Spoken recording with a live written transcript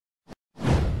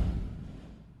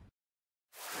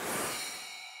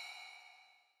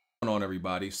On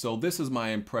everybody, so this is my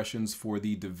impressions for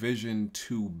the Division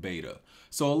 2 beta.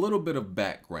 So a little bit of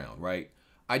background, right?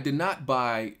 I did not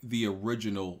buy the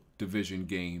original Division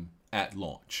game at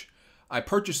launch. I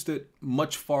purchased it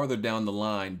much farther down the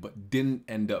line but didn't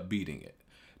end up beating it.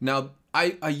 Now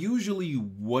I usually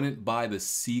wouldn't buy the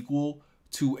sequel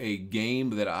to a game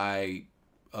that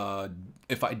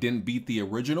if I didn't beat the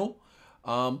original,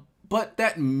 but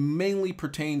that mainly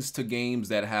pertains to games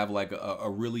that have like a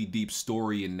really deep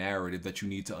story and narrative that you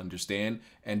need to understand.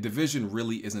 And Division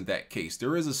really isn't that case.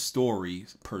 There is a story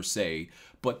per se,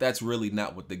 but that's really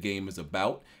not what the game is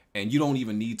about. And you don't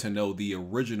even need to know the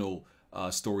original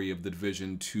story of the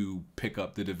Division to pick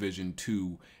up the Division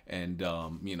 2 and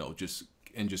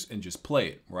just play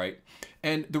it, right?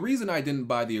 And the reason I didn't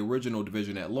buy the original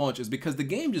Division at launch is because the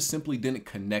game just simply didn't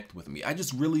connect with me. I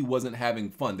just really wasn't having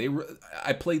fun.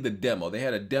 I played the demo. They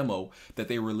had a demo that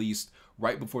they released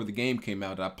right before the game came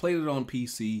out. I played it on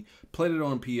PC, played it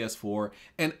on PS4,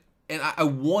 and I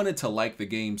wanted to like the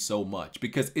game so much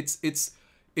because it's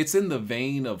in the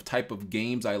vein of type of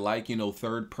games I like, you know,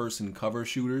 third-person cover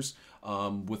shooters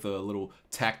with a little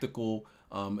tactical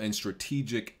and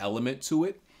strategic element to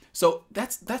it. So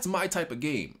that's my type of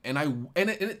game, and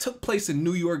it took place in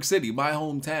New York City, my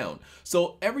hometown.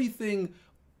 So everything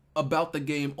about the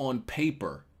game on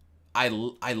paper, I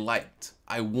liked,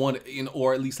 I wanted,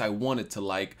 or at least I wanted to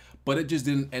like, but it just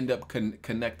didn't end up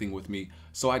connecting with me.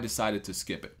 So I decided to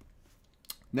skip it.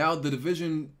 Now the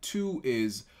Division 2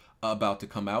 is about to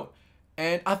come out,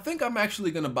 and I think I'm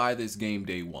actually gonna buy this game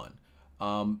day one.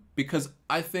 Because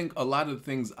I think a lot of the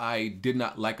things I did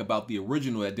not like about the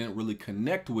original that didn't really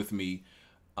connect with me,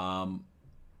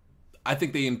 I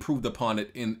think they improved upon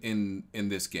it in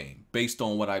this game based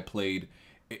on what I played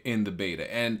in the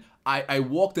beta. And I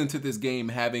walked into this game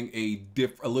having a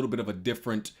little bit of a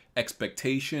different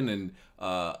expectation and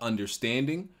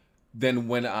understanding than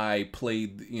when I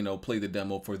played the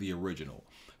demo for the original.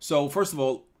 So first of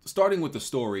all, starting with the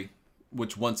story,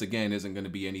 which once again isn't going to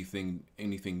be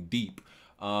anything deep.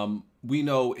 We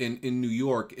know in New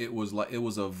York it was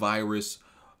a virus,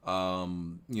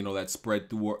 that spread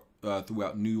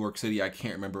throughout New York City. I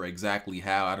can't remember exactly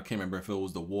how. I can't remember if it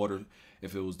was the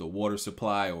water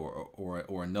supply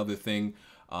or another thing.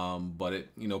 But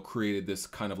it created this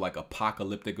kind of like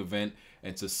apocalyptic event,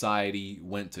 and society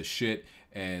went to shit.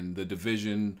 And the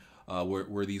Division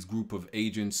were these group of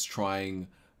agents trying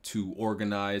to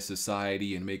organize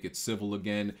society and make it civil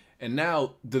again. And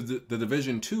now the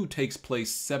Division 2 takes place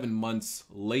 7 months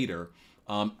later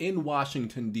in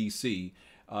Washington, D.C.,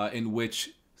 in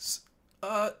which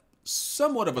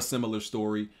somewhat of a similar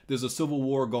story. There's a civil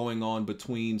war going on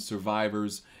between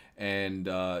survivors and,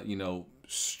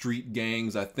 street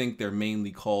gangs. I think they're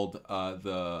mainly called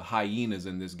the hyenas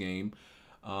in this game.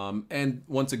 And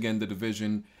once again, the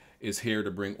Division is here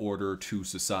to bring order to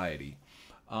society.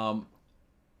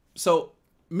 So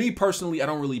me personally, I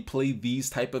don't really play these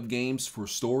type of games for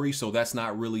story, so that's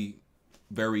not really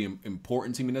very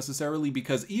important to me necessarily,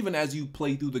 because even as you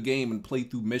play through the game and play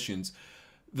through missions,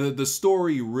 the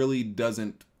story really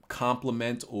doesn't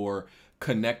complement or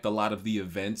connect a lot of the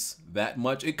events that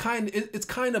much. It's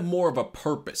kind of more of a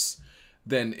purpose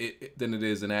than it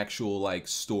is an actual like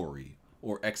story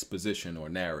or exposition or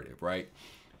narrative, right?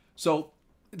 So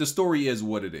the story is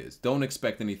what it is. Don't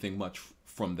expect anything much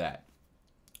from that.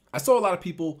 I saw a lot of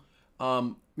people,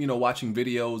 watching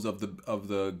videos of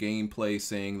the gameplay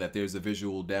saying that there's a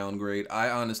visual downgrade. I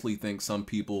honestly think some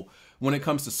people, when it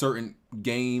comes to certain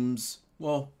games,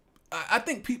 well, I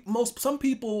think some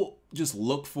people just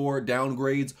look for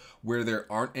downgrades where there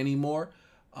aren't any more,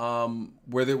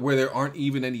 where there aren't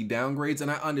even any downgrades.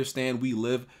 And I understand we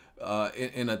live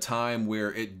in a time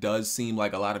where it does seem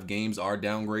like a lot of games are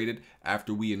downgraded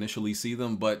after we initially see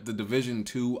them, but the Division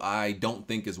 2 I don't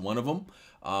think is one of them.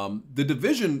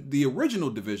 The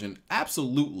original Division,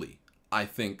 absolutely, I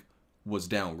think, was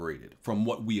downgraded from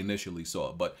what we initially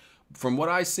saw. But from what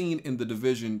I seen in the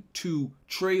Division 2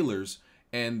 trailers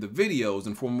and the videos,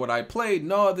 and from what I played,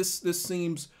 no, this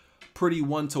seems pretty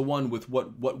one-to-one with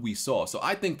what we saw. So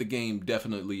I think the game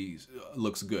definitely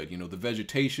looks good. The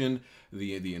vegetation,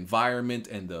 the environment,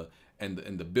 and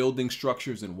the building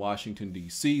structures in Washington,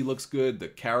 D.C. looks good. The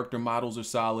character models are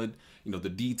solid. The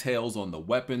details on the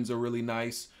weapons are really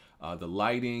nice. The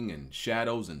lighting and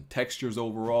shadows and textures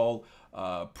overall,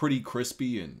 pretty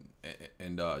crispy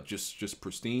and just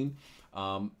pristine.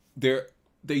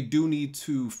 They do need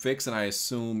to fix, and I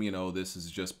assume this is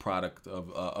just product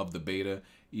of the beta.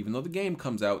 Even though the game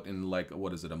comes out in like,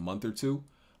 what is it, a month or two?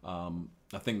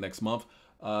 I think next month.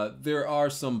 There are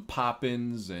some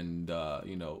pop-ins and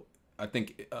I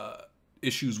think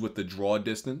issues with the draw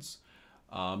distance.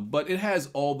 But it has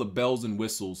all the bells and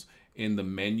whistles in the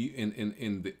menu,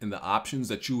 in the options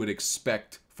that you would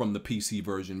expect from the PC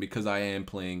version, because I am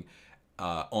playing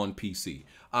on PC.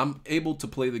 I'm able to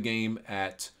play the game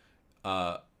at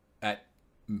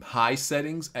high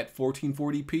settings at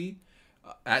 1440p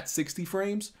at 60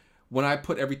 frames. When I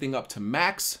put everything up to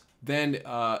max, then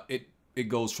it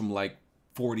goes from like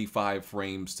 45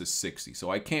 frames to 60.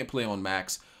 So I can't play on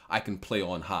max, I can play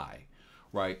on high,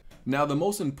 right? Now, the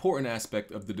most important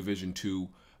aspect of The Division 2,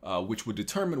 which would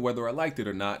determine whether I liked it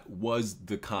or not, was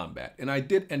the combat. And I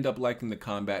did end up liking the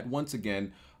combat, once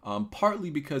again, partly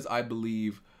because I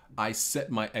believe I set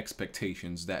my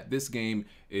expectations that this game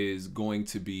is going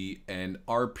to be an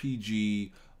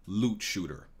RPG loot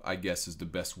shooter, I guess is the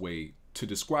best way to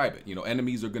describe it. You know,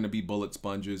 enemies are going to be bullet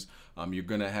sponges. You're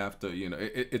going to have to, you know,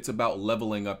 it's about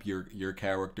leveling up your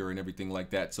character and everything like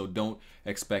that. So don't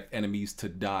expect enemies to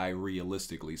die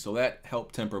realistically. So that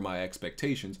helped temper my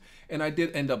expectations. And I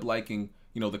did end up liking,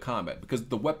 you know, the combat, because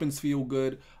the weapons feel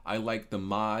good. I like the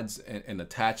mods and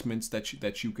attachments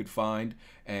that you could find,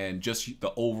 and just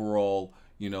the overall,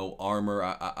 you know, armor.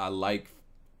 I like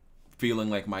feeling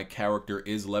like my character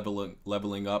is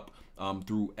leveling up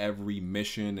through every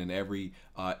mission and every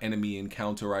enemy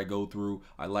encounter I go through.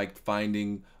 I like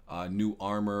finding new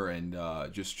armor and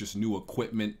just new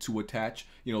equipment to attach.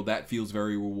 You know, that feels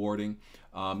very rewarding.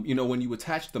 You know, when you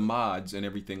attach the mods and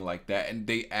everything like that, and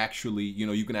they actually, you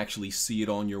know, you can actually see it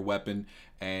on your weapon,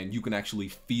 and you can actually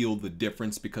feel the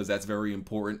difference, because that's very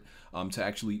important to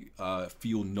actually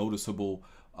feel noticeable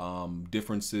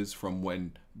differences from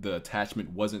when the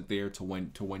attachment wasn't there to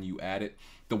when you add it.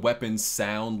 The weapons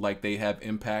sound like they have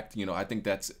impact. You know, I think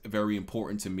that's very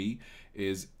important to me,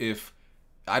 is if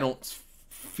I don't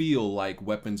feel like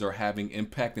weapons are having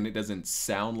impact and it doesn't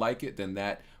sound like it, then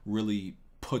that really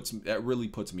puts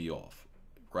me off,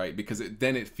 right? Because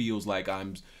then it feels like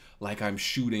I'm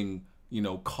shooting, you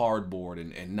know, cardboard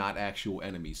and not actual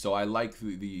enemies. So I like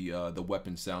the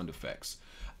weapon sound effects.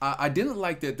 I didn't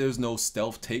like that there's no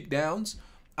stealth takedowns.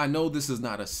 I know this is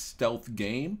not a stealth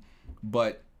game,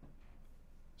 but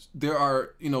there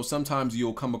are, you know, sometimes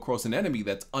you'll come across an enemy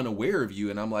that's unaware of you,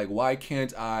 and I'm like, why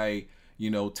can't I, you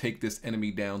know, take this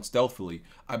enemy down stealthily?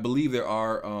 I believe there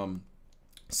are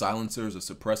silencers or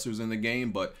suppressors in the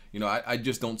game, but, you know, I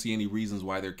just don't see any reasons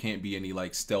why there can't be any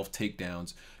like stealth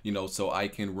takedowns, you know, so I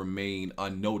can remain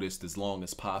unnoticed as long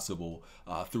as possible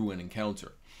through an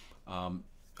encounter.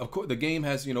 Of course, the game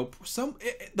has, you know,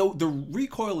 the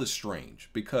recoil is strange,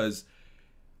 because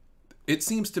it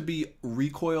seems to be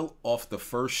recoil off the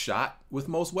first shot with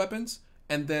most weapons,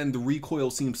 and then the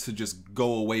recoil seems to just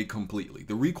go away completely.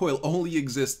 The recoil only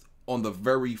exists on the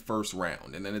very first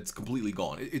round, and then it's completely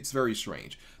gone. It's very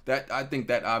strange. I think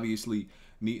that obviously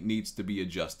needs to be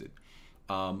adjusted.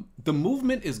 The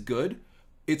movement is good.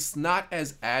 It's not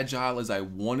as agile as I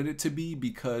wanted it to be,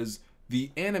 because the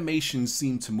animations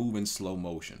seem to move in slow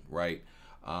motion, right?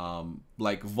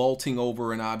 Like vaulting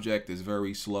over an object is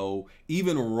very slow.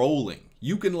 Even rolling,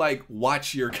 you can like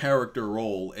watch your character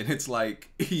roll, and it's like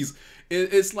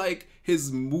it's like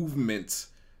his movement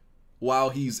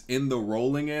while he's in the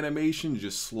rolling animation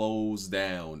just slows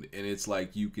down, and it's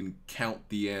like you can count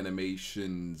the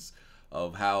animations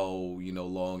of how, you know,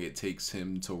 long it takes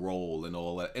him to roll and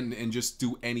all that, and just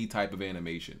do any type of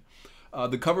animation.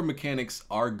 The cover mechanics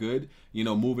are good, you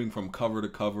know, moving from cover to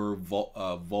cover,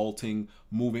 vaulting,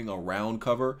 moving around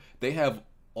cover. They have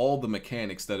all the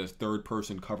mechanics that a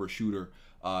third-person cover shooter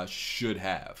should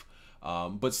have.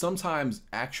 But sometimes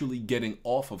actually getting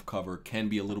off of cover can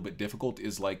be a little bit difficult.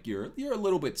 Is like you're a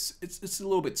little bit, it's a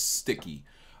little bit sticky.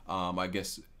 I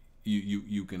guess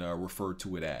you can refer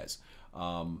to it as.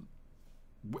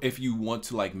 If you want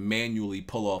to like manually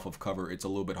pull off of cover, it's a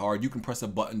little bit hard. You can press a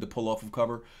button to pull off of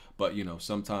cover, but you know,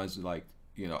 sometimes, like,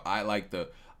 you know, I like the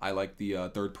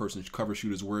third person cover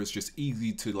shooters where it's just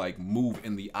easy to like move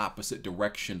in the opposite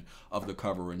direction of the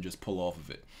cover and just pull off of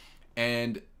it.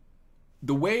 And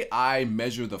the way I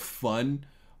measure the fun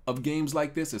of games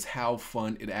like this is how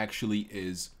fun it actually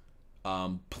is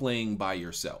playing by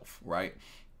yourself, right?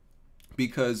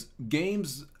 Because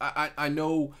games, I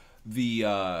know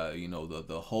the you know,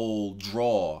 the whole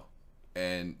draw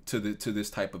and to this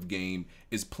type of game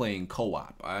is playing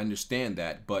co-op. I understand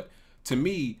that, but to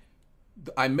me,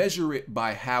 I measure it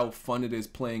by how fun it is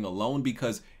playing alone,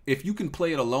 because if you can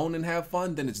play it alone and have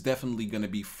fun, then it's definitely going to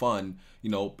be fun. You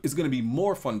know, it's going to be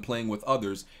more fun playing with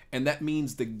others, and that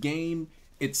means the game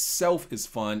itself is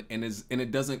fun, and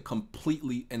it doesn't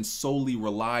completely and solely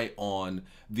rely on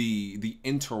the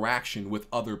interaction with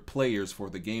other players for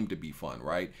the game to be fun,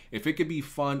 right? If it could be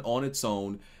fun on its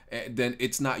own, then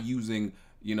it's not using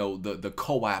you know, the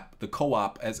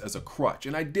co-op as a crutch.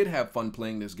 And I did have fun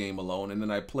playing this game alone, and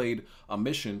then I played a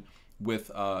mission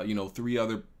with you know, 3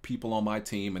 other people on my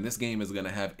team, and this game is going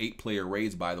to have 8-player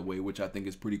raids, by the way, which I think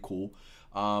is pretty cool.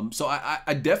 So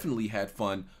I definitely had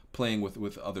fun playing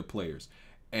with other players,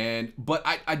 but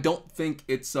I don't think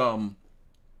it's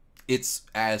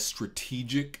as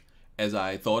strategic as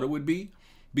I thought it would be,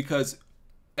 because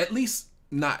at least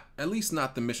not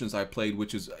the missions I played,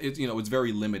 which is, you know, it's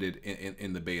very limited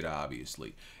in the beta.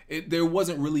 Obviously, there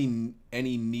wasn't really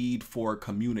any need for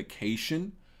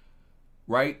communication,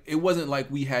 right? It wasn't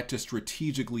like we had to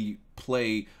strategically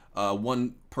play,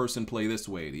 one person play this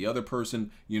way, the other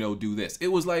person, you know, do this. It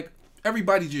was like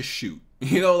everybody just shoot.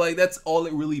 You know, like that's all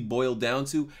it really boiled down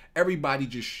to. Everybody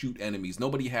just shoot enemies.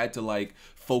 Nobody had to like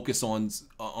focus on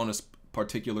a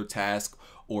particular task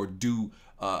or do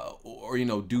or, you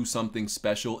know, do something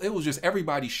special. It was just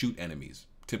everybody shoot enemies,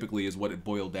 typically, is what it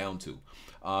boiled down to.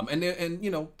 And you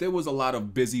know, there was a lot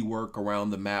of busy work around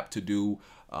the map to do.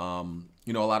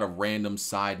 You know, a lot of random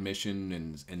side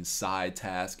mission and side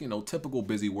task. You know, typical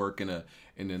busy work in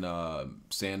a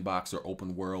sandbox or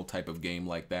open world type of game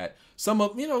like that. Some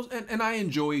of, you know, and I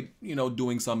enjoyed, you know,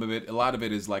 doing some of it. A lot of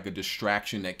it is like a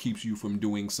distraction that keeps you from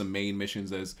doing some main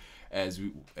missions, as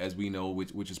we know,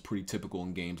 which is pretty typical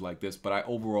in games like this. But I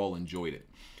overall enjoyed it.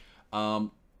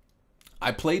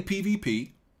 I played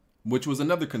PvP, which was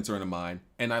another concern of mine,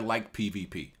 and I liked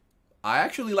PvP. I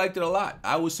actually liked it a lot.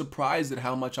 I was surprised at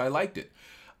how much I liked it.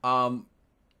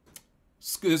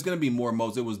 There's going to be more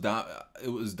modes. It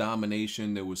was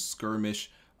domination. There was skirmish.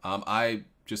 I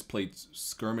just played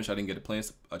skirmish. I didn't get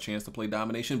a chance to play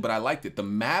domination, but I liked it. The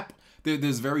map,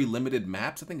 there's very limited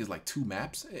maps. I think there's like 2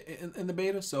 maps in the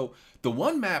beta. So the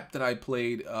one map that I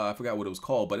played, I forgot what it was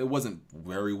called, but it wasn't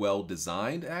very well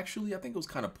designed, actually. I think it was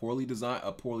kind of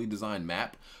a poorly designed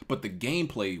map, but the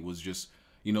gameplay was just,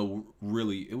 you know,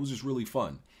 it was just really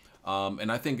fun.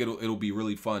 And I think it'll be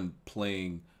really fun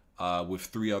playing with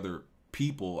 3 other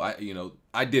people.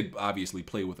 I did obviously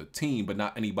play with a team, but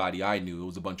not anybody I knew. It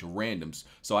was a bunch of randoms.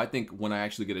 So I think when I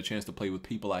actually get a chance to play with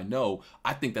people I know,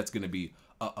 I think that's going to be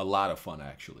a lot of fun,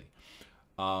 actually.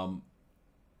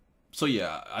 So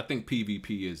yeah, I think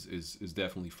PvP is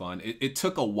definitely fun. It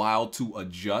took a while to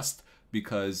adjust,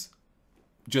 because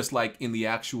just like in the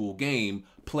actual game,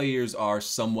 players are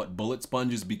somewhat bullet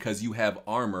sponges, because you have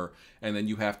armor and then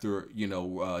you have to, you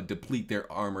know, deplete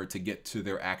their armor to get to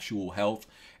their actual health,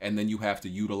 and then you have to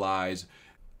utilize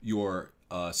your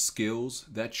skills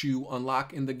that you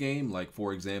unlock in the game. Like,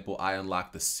 for example, I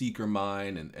unlocked the seeker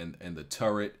mine and the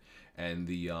turret and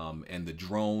the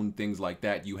drone, things like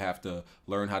that. You have to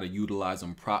learn how to utilize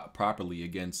them properly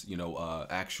against, you know,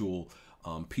 actual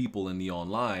people in the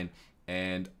online.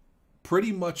 And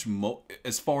pretty much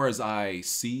as far as I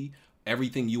see,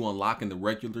 everything you unlock in the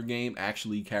regular game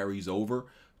actually carries over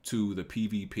to the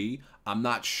PvP. I'm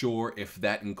not sure if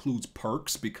that includes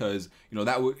perks, because, you know,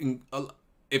 that would,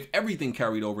 if everything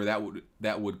carried over,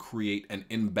 that would create an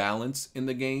imbalance in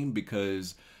the game,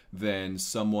 because then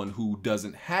someone who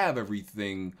doesn't have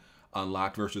everything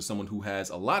unlocked versus someone who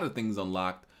has a lot of things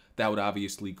unlocked, that would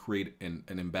obviously create an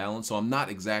imbalance. So I'm not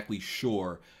exactly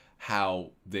sure how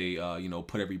they you know,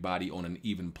 put everybody on an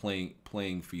even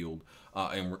playing field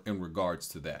in regards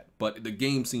to that. But the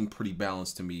game seemed pretty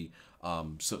balanced to me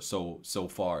so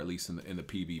far, at least in the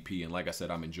PvP. And like I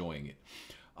said, I'm enjoying it.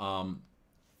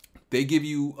 They give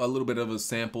you a little bit of a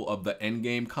sample of the end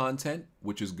game content,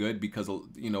 which is good, because,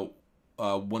 you know,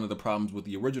 one of the problems with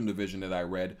the original Division that I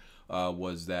read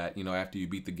was that, you know, after you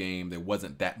beat the game, there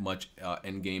wasn't that much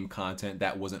end game content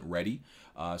that wasn't ready.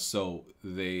 So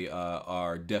they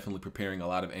are definitely preparing a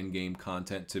lot of end game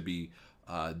content to be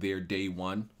there day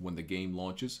one when the game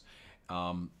launches.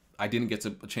 I didn't get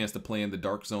a chance to play in the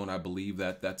Dark Zone. I believe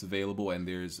that's available, and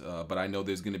but I know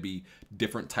there's going to be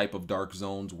different type of Dark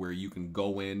Zones where you can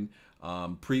go in.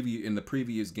 In the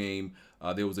previous game,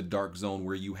 there was a Dark Zone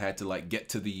where you had to like get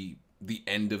to the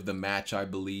end of the match, I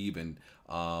believe, and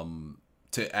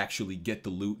to actually get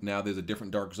the loot. Now there's a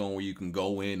different Dark Zone where you can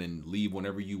go in and leave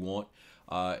whenever you want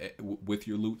with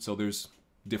your loot. So there's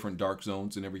different Dark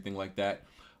Zones and everything like that.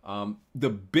 The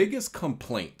biggest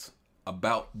complaint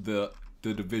about the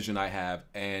Division I have,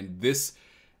 and this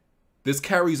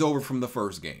carries over from the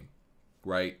first game,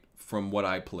 right, from what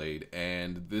I played,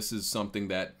 and this is something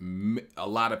that a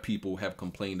lot of people have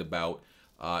complained about,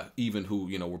 even who,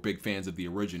 you know, were big fans of the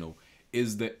original,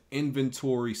 is the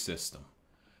inventory system.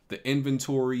 The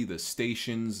inventory, the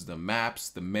stations, the maps,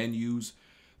 the menus.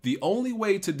 The only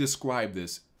way to describe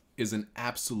this is an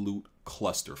absolute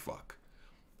clusterfuck.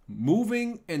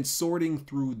 Moving and sorting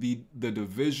through the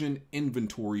Division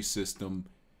inventory system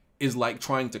is like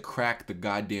trying to crack the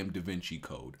goddamn Da Vinci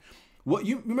Code. What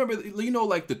you remember,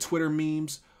 like the Twitter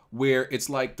memes where it's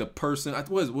like the person,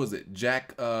 what was it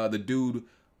Jack, the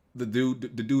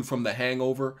dude from The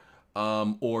Hangover,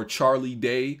 or Charlie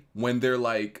Day, when they're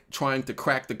like trying to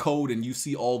crack the code and you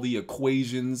see all the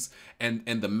equations and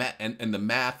the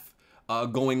math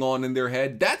going on in their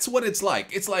head. That's what it's like.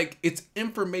 It's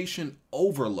information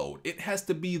overload. It has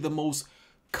to be the most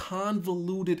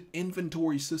convoluted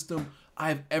inventory system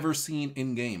I've ever seen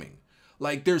in gaming.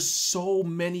 Like, there's so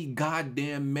many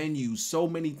goddamn menus, so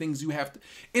many things you have to...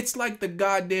 It's like the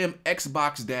goddamn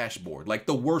Xbox dashboard, like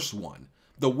the worst one.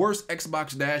 The worst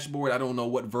Xbox dashboard, I don't know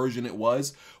what version it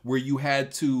was, where you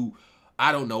had to,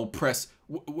 I don't know, press...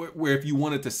 Where if you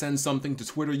wanted to send something to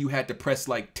Twitter, you had to press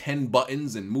like 10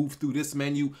 buttons and move through this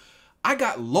menu. I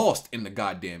got lost in the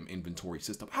goddamn inventory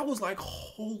system. I was like,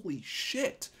 holy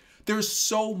shit. There's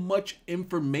so much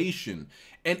information,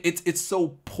 and it's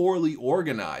so poorly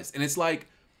organized. And it's like,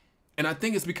 and I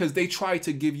think it's because they try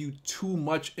to give you too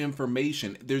much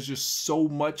information. There's just so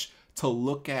much to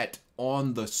look at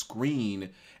on the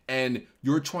screen, and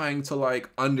you're trying to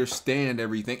like understand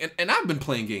everything. And I've been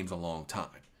playing games a long time.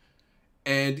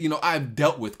 And, I've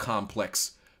dealt with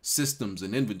complex systems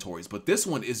and inventories, but this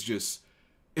one is just,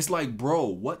 it's like, bro,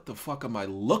 what the fuck am I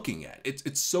looking at?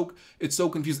 It's so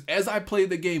confusing. As I played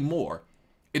the game more,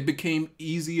 it became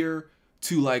easier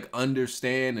to like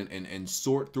understand and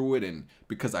sort through it, and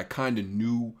because I kind of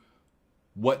knew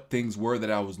what things were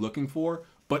that I was looking for.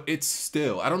 But it's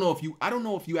still, I don't know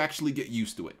if you actually get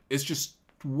used to it. It's just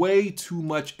way too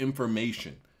much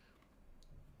information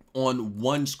on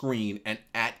one screen and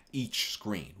at each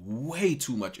screen. Way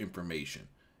too much information.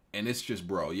 And it's just,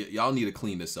 bro, y'all need to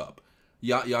clean this up.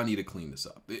 Y'all need to clean this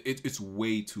up. It's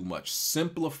way too much.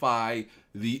 Simplify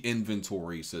the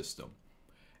inventory system.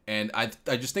 And I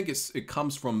just think it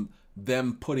comes from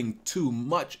them putting too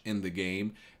much in the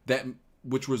game,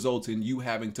 which results in you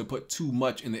having to put too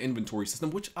much in the inventory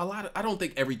system, which I don't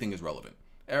think everything is relevant.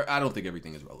 I don't think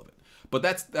everything is relevant. But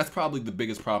that's probably the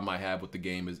biggest problem I have with the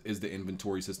game is the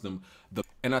inventory system.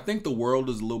 And I think the world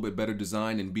is a little bit better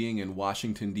designed, and being in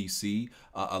Washington, D.C.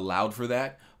 Allowed for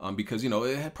that, because,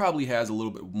 it probably has a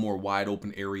little bit more wide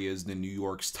open areas than New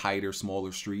York's tighter,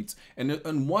 smaller streets.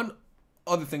 And one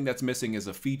other thing that's missing is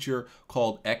a feature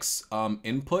called X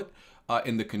input.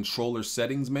 In the controller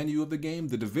settings menu of the game.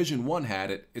 The Division 1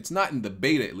 had it. It's not in the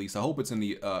beta, at least. I hope it's in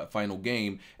the final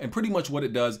game. And pretty much what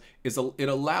it does is it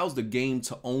allows the game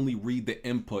to only read the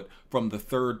input from the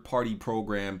third-party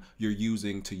program you're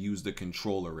using to use the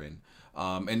controller in.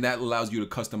 And that allows you to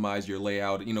customize your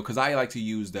layout. Because I like to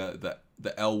use the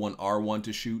L1, R1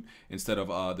 to shoot instead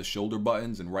of the shoulder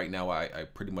buttons. And right now I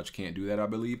pretty much can't do that, I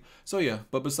believe. So yeah,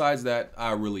 but besides that,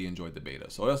 I really enjoyed the beta.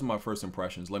 So that's my first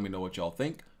impressions. Let me know what y'all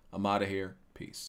think. I'm out of here. Peace.